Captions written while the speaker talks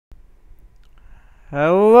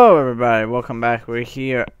Hello everybody, welcome back. We're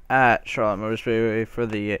here at Charlotte Motor Speedway for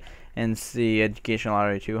the NC Education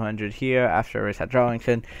Lottery 200 here after a race at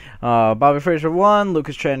Darlington. Bobby Fraser won,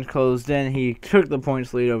 Lucas Chen closed in. He took the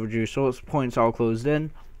points lead over Drew Schultz. Points all closed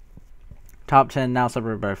in. Top 10 now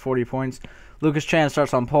separated by 40 points. Lucas Chan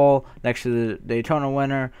starts on pole next to the Daytona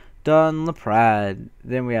winner, Dunn LaPrade.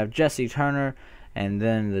 Then we have Jesse Turner, and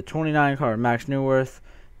then the 29 car, Max Newworth,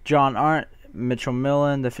 John Arndt, Mitchell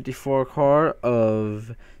Millen, the 54 car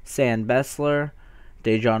of Sam Bessler,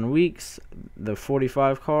 Dejon Weeks, the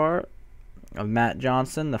 45 car of Matt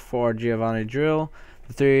Johnson, the 4 Giovanni Drill,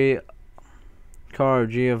 the 3 car of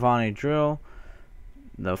Giovanni Drill,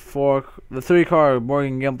 the 3 car of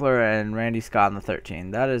Morgan Gimpler, and Randy Scott in the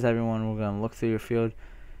 13. That is everyone. We're going to look through your field.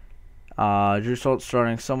 Drew Schultz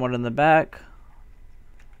starting somewhat in the back.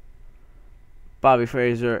 Bobby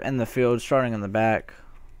Fraser in the field starting in the back.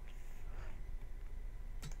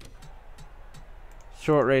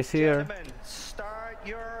 Short race here. Start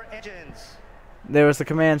your engines. There was the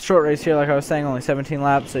command short race here, like I was saying, only 17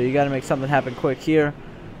 laps, so you got to make something happen quick here.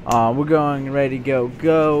 We're going ready to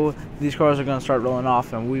go. These cars are going to start rolling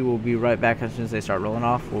off, and we will be right back as soon as they start rolling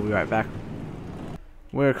off. We'll be right back.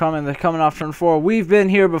 They're coming off turn 4. We've been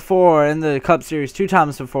here before in the Cup Series 2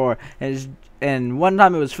 times before, and one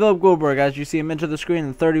time it was Philip Goldberg, as you see him enter the screen,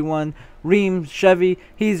 in 31 Ream Chevy.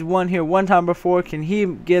 He's won here one time before. Can he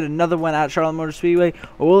get another one at Charlotte Motor Speedway,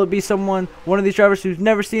 or will it be one of these drivers who's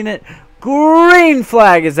never seen it? Green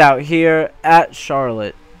flag is out here at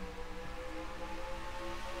Charlotte.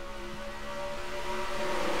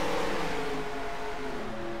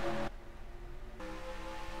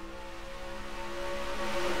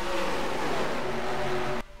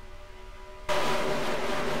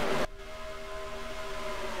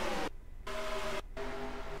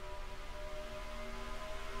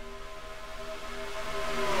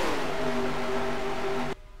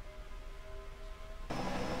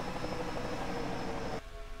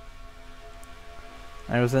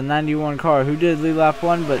 There was a 91 car who did lead lap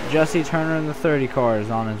 1, but Jesse Turner in the 30 car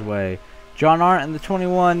is on his way. John Arndt in the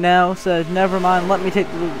 21 now says, never mind, let me take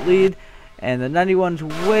the lead. And the 91's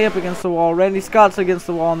way up against the wall. Randy Scott's against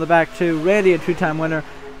the wall in the back too. Randy, a 2-time winner.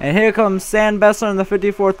 And here comes Sam Bessler in the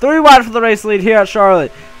 54. 3 wide for the race lead here at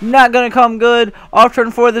Charlotte. Not going to come good. Off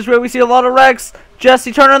turn 4 this way, we see a lot of wrecks.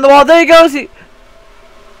 Jesse Turner in the wall. There he goes. I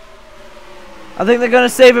think they're going to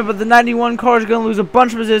save it, but the 91 car is going to lose a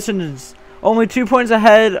bunch of positions. Only 2 points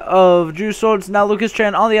ahead of Drew Schultz. Now Lucas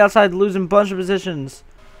Chan on the outside losing a bunch of positions.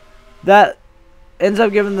 That ends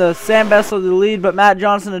up giving the Sam Bessler the lead, but Matt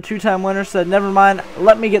Johnson, a 2-time winner, said, never mind,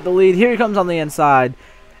 let me get the lead. Here he comes on the inside.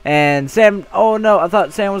 And Sam, oh no, I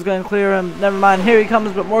thought Sam was going to clear him. Never mind, here he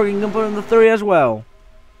comes, but Morgan Gimpler in the 3 as well.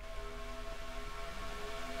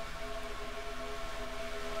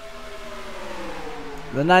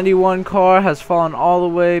 The 91 car has fallen all the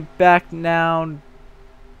way back now.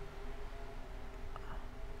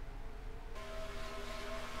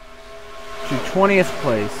 To 20th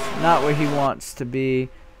place, not where he wants to be,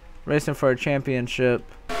 racing for a championship.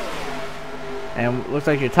 And looks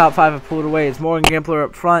like your top 5 have pulled away. It's Morgan Gimpler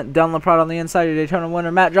up front, Dunn LaPrade on the inside, your Daytona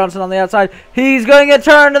winner, Matt Johnson on the outside. He's going to get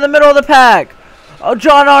turned in the middle of the pack. Oh,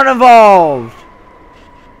 John Arndt involved.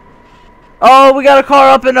 Oh, we got a car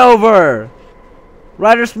up and over.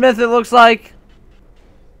 Ryder Smith, it looks like.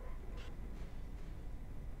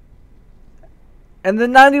 And the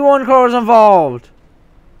 91 car was involved.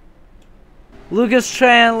 Lucas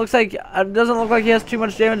Chan looks like, it doesn't look like he has too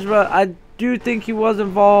much damage, but I do think he was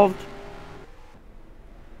involved.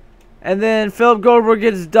 And then Philip Goldberg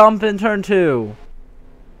gets dumped in turn 2.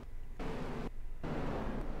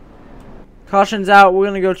 Caution's out. We're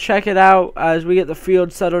going to go check it out as we get the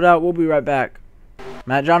field settled out. We'll be right back.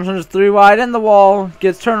 Matt Johnson is 3 wide in the wall.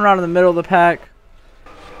 Gets turned around in the middle of the pack.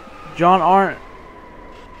 John Arndt.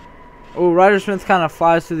 Oh, Ryder Smith kind of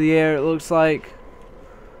flies through the air, it looks like.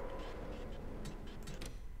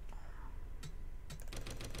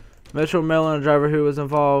 Mitchell Millen, a driver who was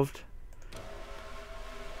involved.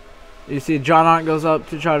 You see John Arndt goes up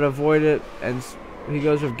to try to avoid it, and he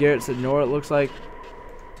goes with Garrett Sidnor, it looks like.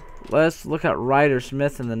 Let's look at Ryder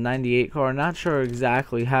Smith in the 98 car. Not sure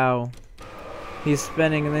exactly how he's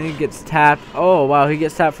spinning, and then he gets tapped. Oh, wow, he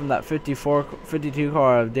gets tapped from that 52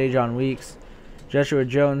 car of Dejon Weeks. Joshua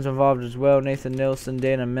Jones involved as well. Nathan Nilsson,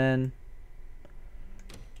 Dana Min.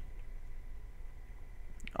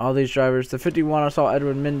 All these drivers. The 51, I saw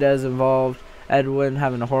Edwin Mendez involved. Edwin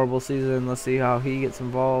having a horrible season. Let's see how he gets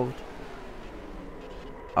involved.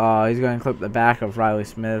 He's going to clip the back of Riley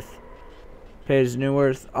Smith. Paige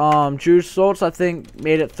Newworth. Drew Schultz, I think,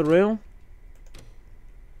 made it through.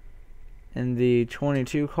 in the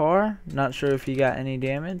 22 car. Not sure if he got any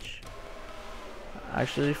damage.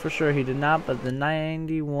 Actually, for sure he did not, but the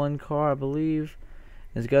 91 car, I believe,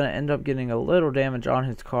 is going to end up getting a little damage on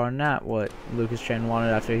his car. Not what Lucas Chan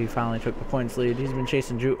wanted after he finally took the points lead. He's been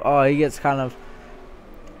chasing Drew. Oh, he gets kind of...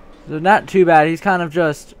 So not too bad. He's kind of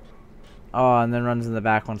just... Oh, and then runs in the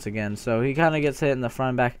back once again. So he kind of gets hit in the front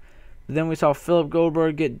and back. But then we saw Philip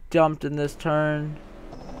Goldberg get dumped in this turn.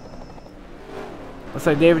 Looks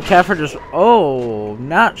like David Keffer just... Oh,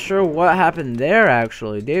 not sure what happened there,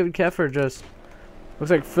 actually. David Keffer just...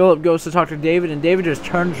 Looks like Philip goes to talk to David, and David just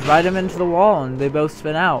turns right him into the wall, and they both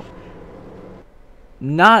spin out.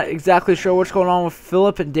 Not exactly sure what's going on with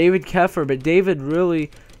Philip and David Keffer, but David really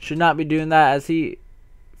should not be doing that, as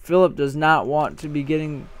Philip does not want to be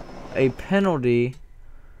getting a penalty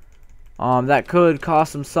that could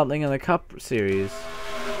cost him something in the Cup Series.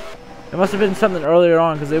 It must have been something earlier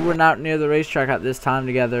on, because they were not near the racetrack at this time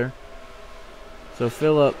together. So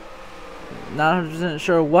Philip, not 100%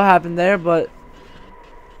 sure what happened there, but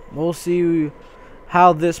we'll see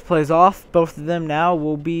how this plays off. Both of them now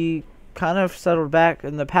will be kind of settled back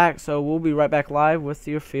in the pack, so we'll be right back live with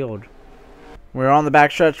your field. We're on the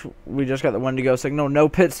back stretch. We just got the 1 to go signal. No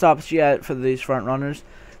pit stops yet for these front runners.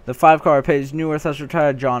 The 5 car Paige Newworth has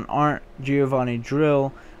retired. John Arndt, Giovanni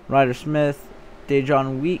Drill, Ryder Smith,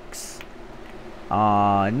 Dejon Weeks,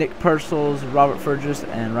 Nick Purcell's, Robert Fergus,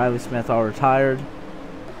 and Riley Smith all retired.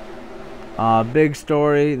 Big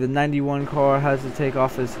story, the 91 car has to take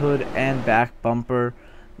off his hood and back bumper.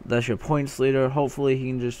 That's your points leader. Hopefully he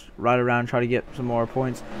can just ride around and try to get some more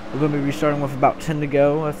points. We're going to be restarting with about 10 to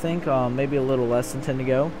go, I think. Maybe a little less than 10 to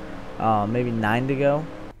go. Maybe 9 to go.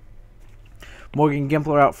 Morgan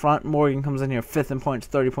Gimpler out front. Morgan comes in here 5th in points,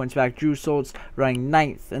 30 points back. Drew Schultz running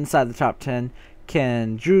 9th inside the top 10.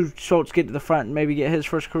 Can Drew Schultz get to the front and maybe get his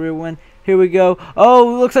first career win? Here we go.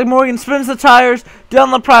 Oh, looks like Morgan spins the tires.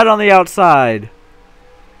 Dylan LaPrade on the outside.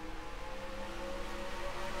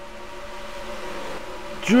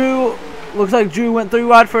 Drew, looks like Drew went 3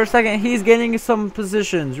 wide for a second. He's gaining some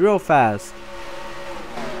positions real fast.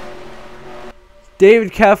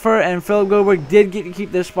 David Keffer and Philip Goldberg did get to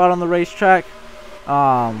keep their spot on the racetrack.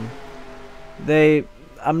 I'm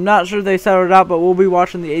not sure they settled out, but we'll be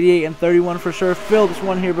watching the 88 and 31 for sure. Phillips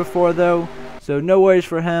won here before, though, so no worries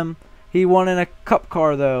for him. He won in a Cup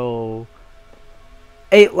car, though.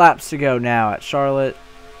 8 laps to go now at Charlotte.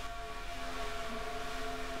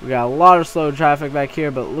 We got a lot of slow traffic back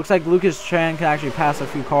here, but it looks like Lucas Chan can actually pass a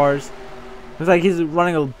few cars. Looks like he's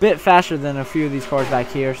running a bit faster than a few of these cars back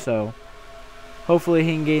here, so hopefully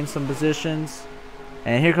he can gain some positions.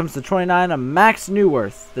 And here comes the 29 of Max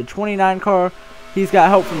Newworth, the 29 car. He's got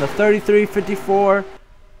help from the 33, 54.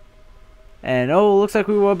 And oh, looks like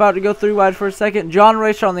we were about to go 3 wide for a second. John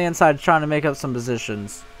Racer on the inside trying to make up some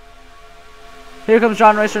positions. Here comes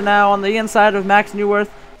John Racer now on the inside of Max Newworth.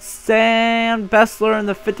 Sam Bessler in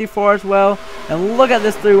the 54 as well. And look at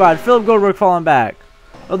this 3 wide. Philip Goldberg falling back.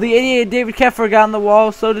 Oh, the 88 David Keffer got on the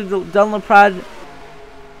wall. So did Dylan LaPrade.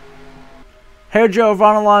 Hair Joe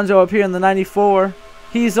Ron Alonso up here in the 94.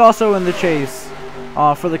 He's also in the chase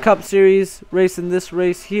for the Cup Series. Racing this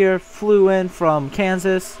race here. Flew in from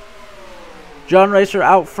Kansas. John Racer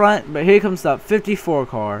out front, but here comes that 54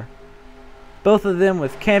 car. Both of them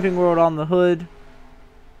with Camping World on the hood.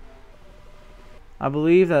 I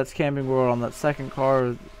believe that's Camping World on that second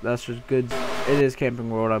car. That's just good. It is Camping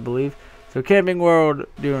World, I believe. So Camping World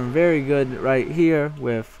doing very good right here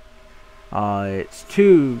with it's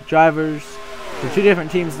 2 drivers. So 2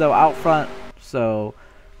 different teams though out front. So,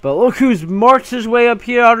 but look who's marched his way up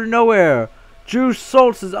here out of nowhere. Drew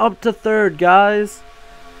Schultz is up to 3rd, guys.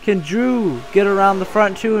 Can Drew get around the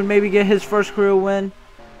front too and maybe get his first career win?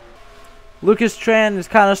 Lucas Tran is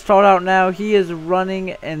kind of stalled out now. He is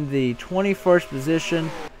running in the 21st position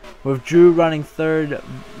with Drew running 3rd.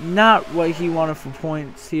 Not what he wanted for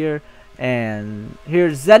points here. And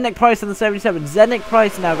here's Zednik Price in the 77. Zednik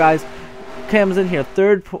Price now, guys, comes in here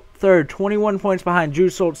third, 21 points behind Drew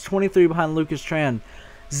Schultz, 23 behind Lucas Tran.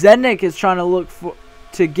 Zednik is trying to look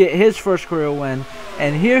to get his first career win.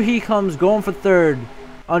 And here he comes going for 3rd.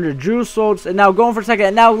 Under Drew Schultz, and now going for 2nd.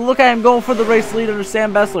 And now look at him going for the race lead under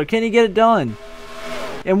Sam Bessler. Can he get it done?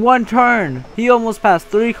 In 1 turn, he almost passed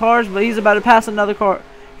 3 cars, but he's about to pass another car.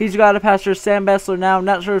 He's got to pass Sam Bessler now.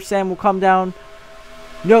 Not sure if Sam will come down.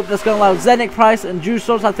 Nope, that's going to allow Zednik Price, and Drew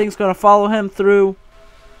Schultz, I think, is going to follow him through.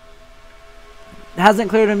 Hasn't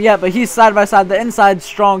cleared him yet, but he's side by side. The inside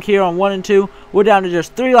strong here on 1 and 2. We're down to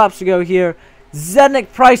just 3 laps to go here.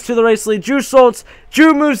 Zednik Price to the race lead. Drew Schultz.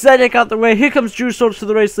 Drew moves Zednik out the way. Here comes Drew Schultz to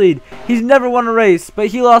the race lead. He's never won a race, but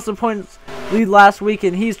he lost the points lead last week,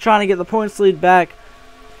 and he's trying to get the points lead back.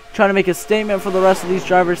 trying to make a statement for the rest of these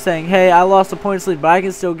drivers, saying, hey, I lost the points lead, but I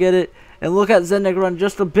can still get it. And look at Zednik run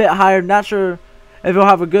just a bit higher. Not sure if he'll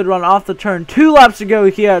have a good run off the turn. 2 laps to go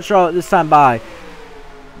here at Charlotte this time by.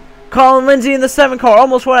 Colin Lindsay in the 7 car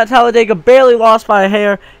almost won at Talladega, barely lost by a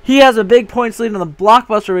hair. He has a big points lead in the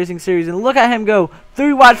Blockbuster Racing Series, and look at him go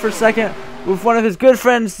 3 wide for second with one of his good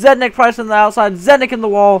friends, Zednik Price on the outside, Zednik in the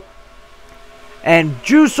wall. And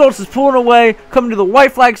Drew Schultz is pulling away, coming to the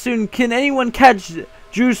white flag soon. Can anyone catch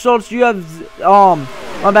Drew Schultz? You have,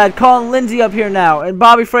 my bad, Colin Lindsay up here now, and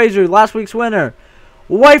Bobby Fraser, last week's winner.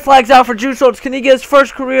 White flag's out for Drew Schultz. Can he get his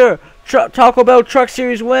first career Taco Bell Truck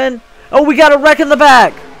Series win? Oh, we got a wreck in the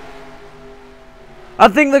back. I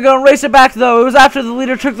think they're going to race it back, though. It was after the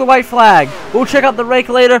leader took the white flag. We'll check out the rake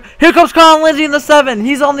later. Here comes Colin Lindsay in the 7.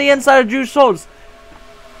 He's on the inside of Drew Schultz.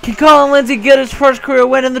 Can Colin Lindsay get his first career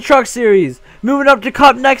win in the Truck Series? Moving up to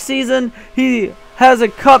Cup next season. He has a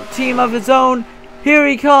Cup team of his own. Here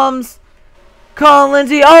he comes. Colin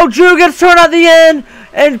Lindsay. Oh, Drew gets turned at the end.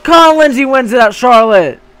 And Colin Lindsay wins it at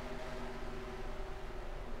Charlotte.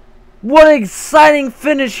 What an exciting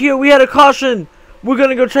finish here. We had a caution. We're going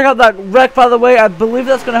to go check out that wreck, by the way. I believe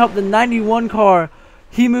that's going to help the 91 car.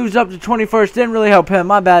 He moves up to 21st. Didn't really help him.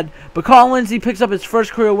 My bad. But Colin Lindsay picks up his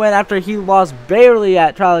first career win after he lost barely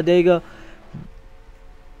at Talladega.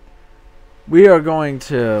 We are going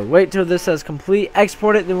to wait till this says complete.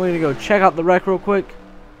 Export it. Then we're going to go check out the wreck real quick.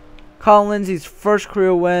 Colin Lindsay's first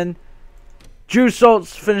career win. Drew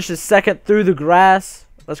Schultz finishes second through the grass.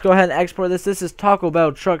 Let's go ahead and export this. This is Taco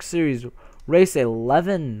Bell Truck Series Race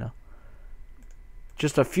 11.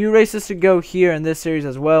 Just a few races to go here in this series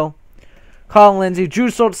as well. Colin Lindsay, Drew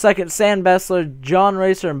Schultz second, Sam Bessler, John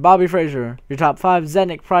Racer, and Bobby Fraser. Your top 5.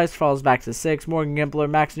 Zednik Price falls back to 6. Morgan Gimpler,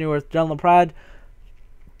 Max Newworth, John LaPrade.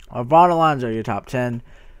 Vaughn Alonso, your top 10.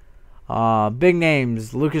 Big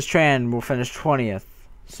names, Lucas Tran will finish 20th.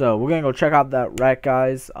 So we're going to go check out that wreck,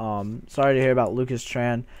 guys. Sorry to hear about Lucas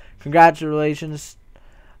Tran. Congratulations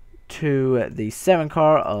to the 7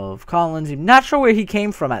 car of Colin Lindsay. Not sure where he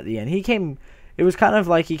came from at the end. It was kind of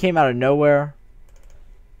like he came out of nowhere.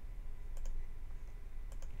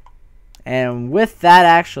 And with that,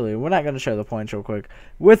 actually, we're not going to show the points real quick.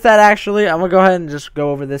 With that, actually, I'm going to go ahead and just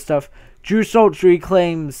go over this stuff. Drew Schultz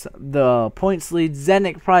reclaims the points lead.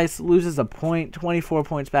 Zednik Price loses a point, 24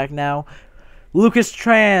 points back now. Lucas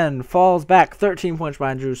Tran falls back 13 points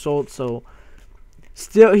behind Drew Schultz, so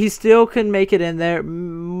he still can make it in there.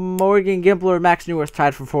 Morgan Gimpler, Max Newworth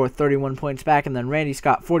tied for 4th, 31 points back, and then Randy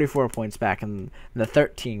Scott 44 points back in the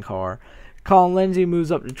 13 car. Colin Lindsay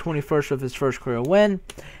moves up to 21st with his first career win,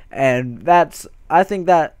 and I think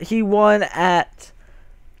that he won at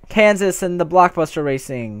Kansas in the Blockbuster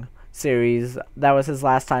Racing Series. That was his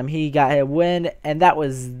last time he got a win, and that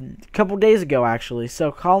was a couple days ago actually.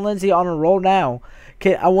 So Colin Lindsay on a roll now.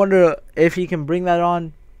 I wonder if he can bring that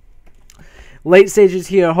on late stages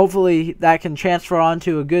here. Hopefully that can transfer on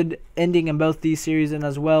to a good ending in both these series, and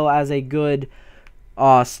as well as a good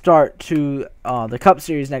start to the Cup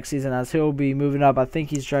Series next season, as he'll be moving up. I think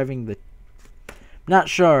he's driving the, not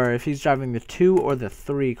sure if he's driving the 2 or the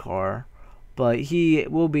 3 car, but he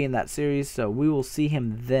will be in that series, so we will see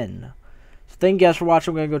him then. So thank you guys for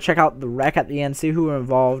watching. We're going to go check out the wreck at the end, see who are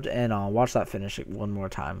involved, and watch that finish one more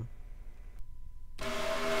time.